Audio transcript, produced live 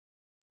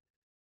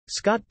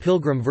Scott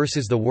Pilgrim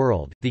vs. the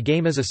World, the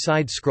game is a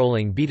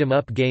side-scrolling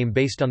beat-em-up game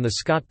based on the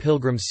Scott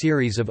Pilgrim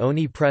series of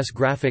Oni Press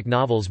graphic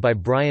novels by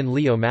Brian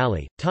Lee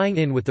O'Malley, tying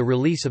in with the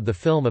release of the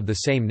film of the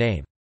same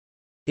name.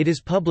 It is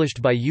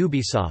published by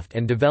Ubisoft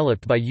and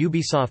developed by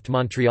Ubisoft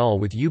Montreal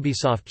with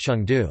Ubisoft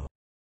Chengdu.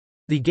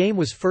 The game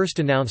was first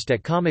announced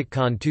at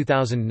Comic-Con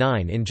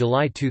 2009 in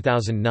July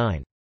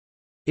 2009.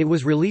 It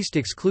was released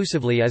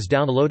exclusively as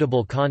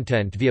downloadable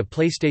content via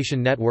PlayStation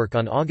Network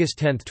on August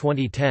 10,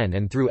 2010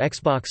 and through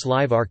Xbox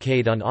Live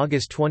Arcade on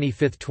August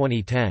 25,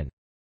 2010.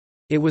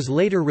 It was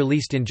later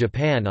released in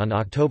Japan on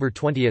October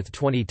 20,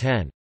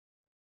 2010.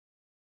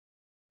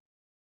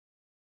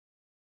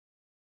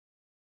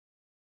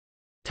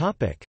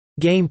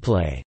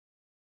 Gameplay.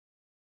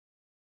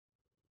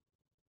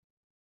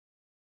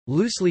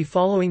 Loosely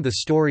following the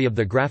story of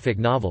the graphic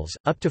novels,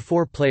 up to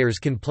 4 players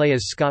can play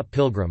as Scott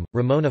Pilgrim,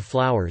 Ramona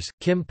Flowers,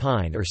 Kim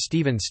Pine or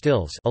Stephen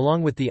Stills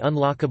along with the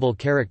unlockable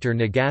character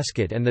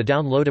Nagasket and the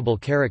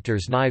downloadable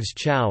characters Knives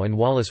Chow and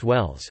Wallace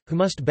Wells, who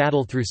must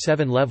battle through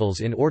 7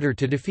 levels in order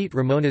to defeat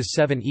Ramona's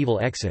 7 evil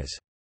exes.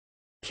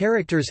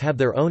 Characters have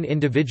their own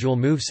individual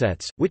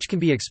movesets, which can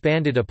be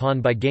expanded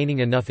upon by gaining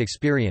enough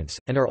experience,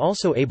 and are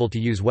also able to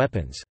use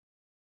weapons.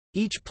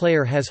 Each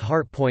player has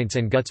heart points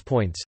and guts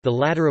points, the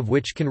latter of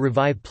which can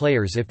revive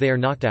players if they are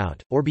knocked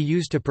out, or be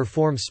used to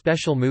perform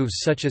special moves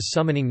such as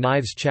summoning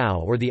Knives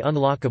Chow or the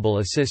unlockable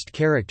assist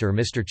character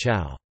Mr.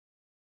 Chow.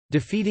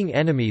 Defeating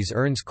enemies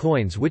earns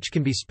coins which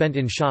can be spent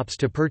in shops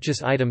to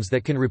purchase items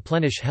that can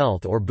replenish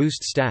health or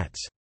boost stats.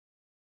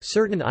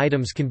 Certain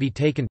items can be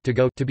taken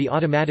to be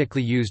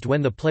automatically used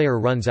when the player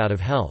runs out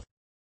of health.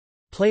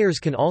 Players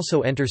can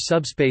also enter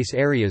subspace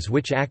areas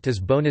which act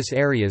as bonus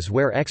areas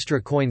where extra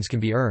coins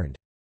can be earned.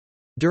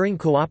 During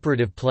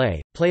cooperative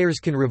play, players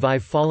can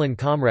revive fallen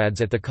comrades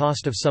at the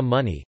cost of some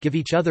money, give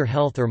each other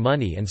health or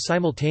money and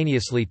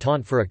simultaneously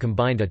taunt for a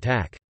combined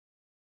attack.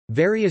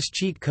 Various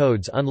cheat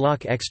codes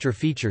unlock extra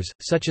features,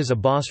 such as a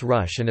boss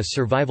rush and a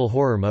survival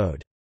horror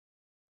mode.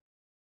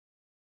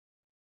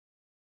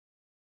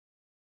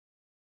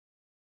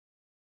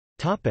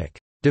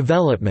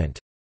 Development.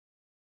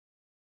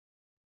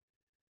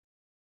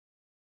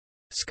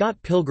 Scott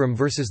Pilgrim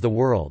vs. the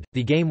World,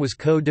 the game was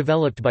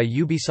co-developed by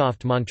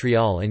Ubisoft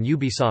Montreal and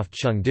Ubisoft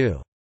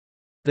Chengdu.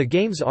 The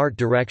game's art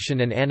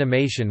direction and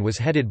animation was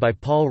headed by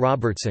Paul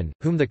Robertson,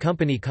 whom the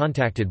company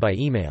contacted by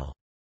email.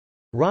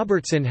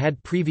 Robertson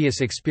had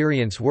previous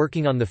experience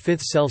working on the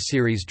 5th Cell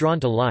series Drawn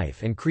to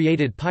Life and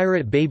created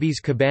Pirate Babies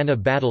Cabana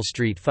Battle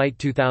Street Fight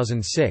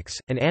 2006,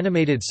 an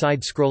animated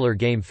side-scroller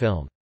game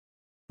film.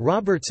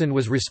 Robertson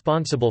was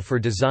responsible for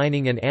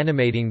designing and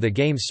animating the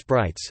game's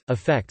sprites,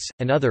 effects,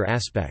 and other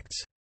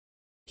aspects.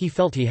 He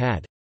felt he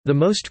had the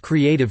most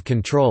creative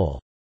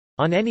control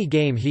on any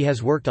game he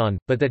has worked on,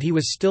 but that he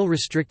was still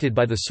restricted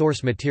by the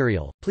source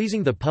material,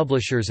 pleasing the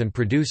publishers and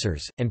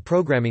producers, and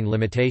programming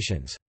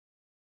limitations.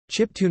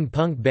 Chiptune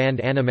punk band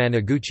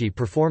Anamanaguchi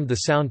performed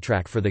the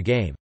soundtrack for the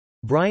game.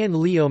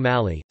 Brian Lee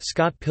O'Malley,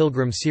 Scott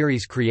Pilgrim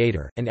series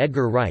creator, and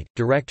Edgar Wright,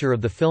 director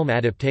of the film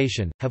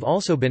adaptation, have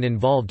also been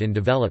involved in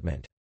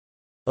development.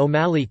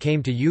 O'Malley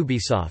came to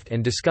Ubisoft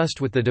and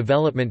discussed with the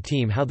development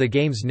team how the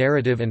game's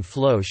narrative and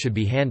flow should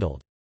be handled.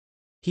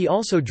 He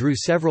also drew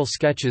several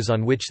sketches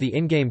on which the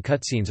in-game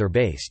cutscenes are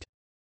based.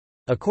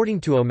 According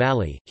to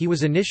O'Malley, he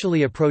was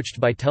initially approached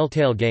by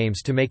Telltale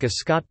Games to make a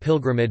Scott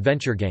Pilgrim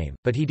adventure game,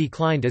 but he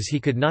declined as he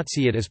could not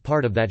see it as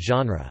part of that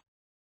genre.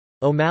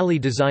 O'Malley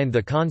designed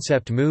the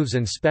concept moves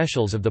and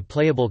specials of the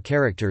playable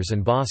characters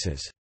and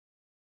bosses.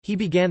 He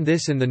began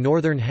this in the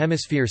Northern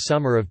Hemisphere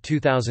summer of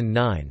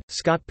 2009.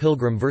 Scott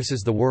Pilgrim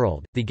vs. the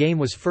World, the game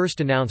was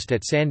first announced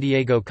at San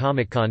Diego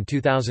Comic-Con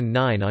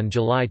 2009 on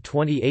July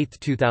 28,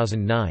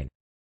 2009.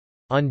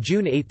 On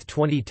June 8,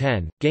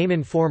 2010, Game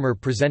Informer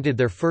presented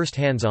their first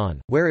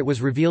hands-on, where it was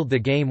revealed the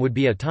game would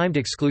be a timed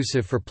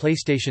exclusive for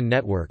PlayStation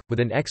Network, with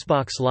an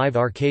Xbox Live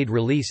Arcade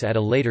release at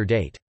a later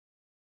date.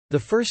 The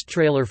first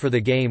trailer for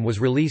the game was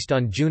released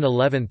on June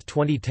 11,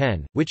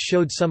 2010, which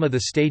showed some of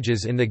the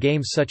stages in the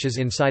game such as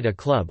inside a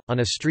club,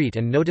 on a street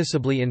and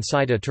noticeably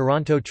inside a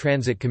Toronto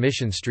Transit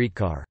Commission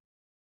streetcar.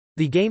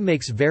 The game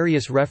makes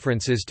various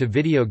references to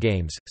video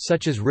games,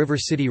 such as River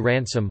City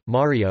Ransom,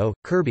 Mario,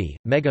 Kirby,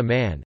 Mega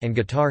Man, and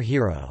Guitar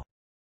Hero.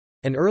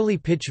 An early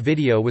pitch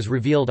video was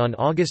revealed on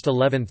August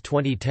 11,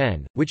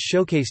 2010, which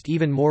showcased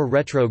even more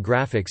retro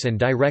graphics and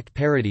direct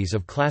parodies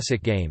of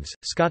classic games.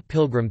 Scott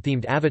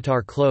Pilgrim-themed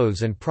Avatar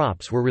clothes and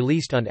props were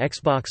released on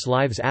Xbox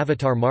Live's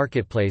Avatar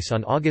Marketplace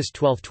on August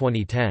 12,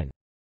 2010.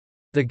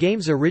 The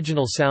game's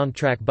original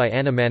soundtrack by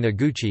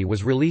Anamanaguchi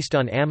was released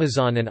on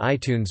Amazon and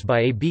iTunes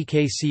by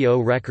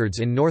ABKCO Records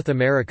in North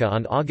America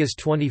on August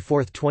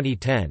 24,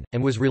 2010,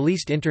 and was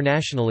released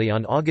internationally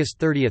on August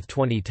 30,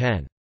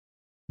 2010.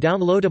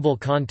 Downloadable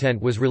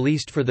content was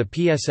released for the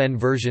PSN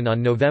version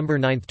on November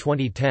 9,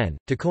 2010,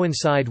 to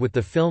coincide with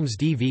the film's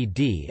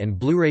DVD and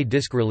Blu-ray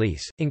disc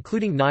release,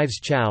 including Knives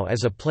Chow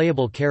as a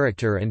playable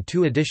character and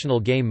 2 additional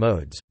game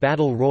modes,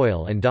 Battle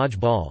Royale and Dodge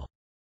Ball.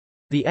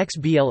 The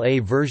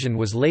XBLA version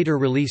was later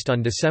released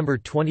on December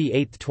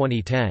 28,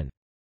 2010.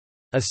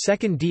 A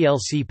second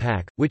DLC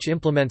pack, which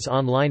implements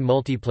online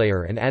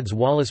multiplayer and adds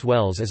Wallace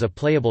Wells as a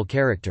playable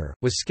character,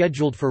 was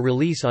scheduled for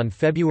release on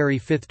February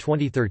 5,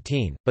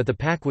 2013, but the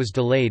pack was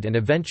delayed and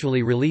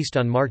eventually released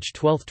on March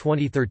 12,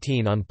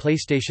 2013 on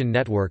PlayStation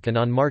Network and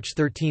on March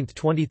 13,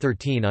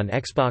 2013 on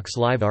Xbox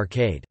Live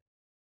Arcade.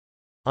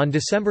 On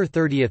December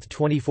 30,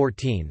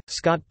 2014,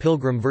 Scott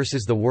Pilgrim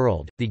vs. the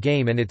World, the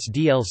game and its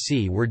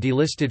DLC were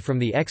delisted from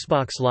the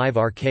Xbox Live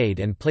Arcade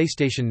and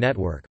PlayStation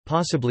Network,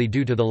 possibly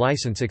due to the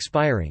license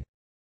expiring.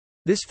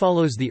 This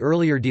follows the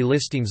earlier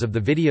delistings of the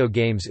video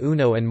games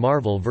Uno and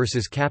Marvel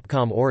vs.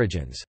 Capcom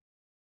Origins.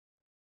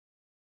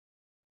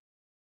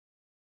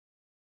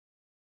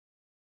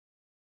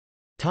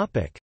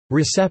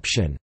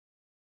 Reception.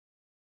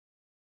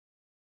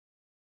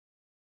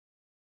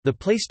 The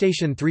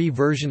PlayStation 3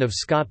 version of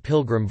Scott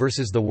Pilgrim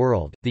vs. the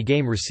World, the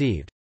game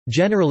received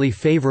generally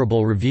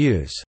favorable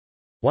reviews,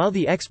 while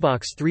the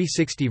Xbox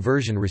 360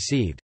 version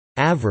received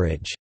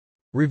average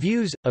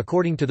reviews.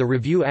 According to the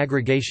review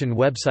aggregation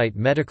website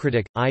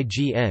Metacritic,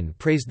 IGN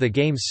praised the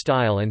game's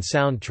style and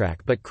soundtrack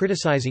but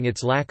criticizing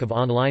its lack of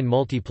online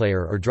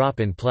multiplayer or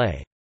drop-in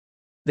play.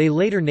 They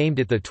later named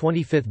it the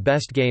 25th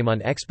best game on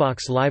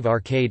Xbox Live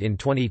Arcade in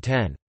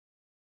 2010.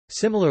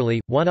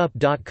 Similarly,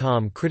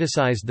 OneUp.com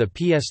criticized the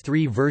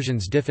PS3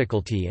 version's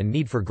difficulty and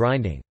need for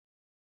grinding.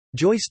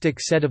 Joystick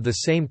said of the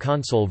same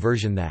console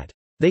version that,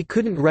 "They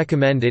couldn't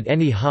recommend it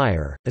any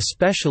higher,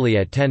 especially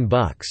at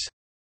 $10."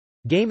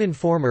 Game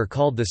Informer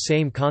called the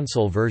same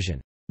console version,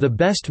 "the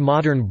best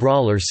modern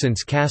brawler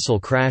since Castle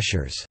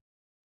Crashers."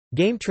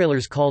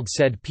 GameTrailers called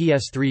said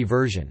PS3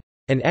 version,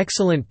 "an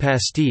excellent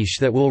pastiche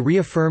that will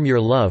reaffirm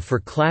your love for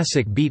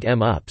classic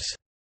beat-em-ups."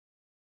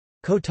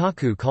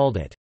 Kotaku called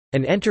it,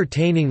 "an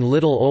entertaining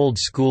little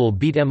old-school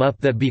beat-em-up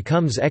that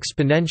becomes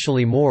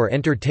exponentially more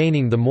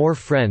entertaining the more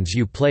friends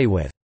you play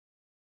with."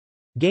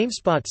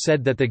 GameSpot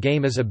said that the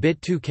game is a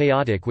bit too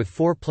chaotic with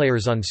 4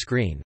 players on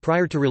screen.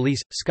 Prior to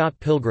release, Scott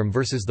Pilgrim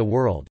vs. the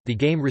World, the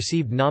game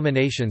received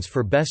nominations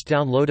for Best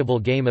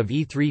Downloadable Game of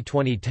E3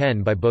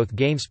 2010 by both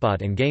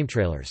GameSpot and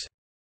GameTrailers.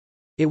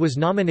 It was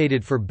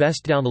nominated for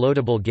Best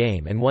Downloadable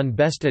Game and won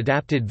Best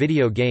Adapted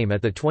Video Game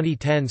at the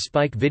 2010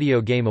 Spike Video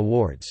Game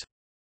Awards.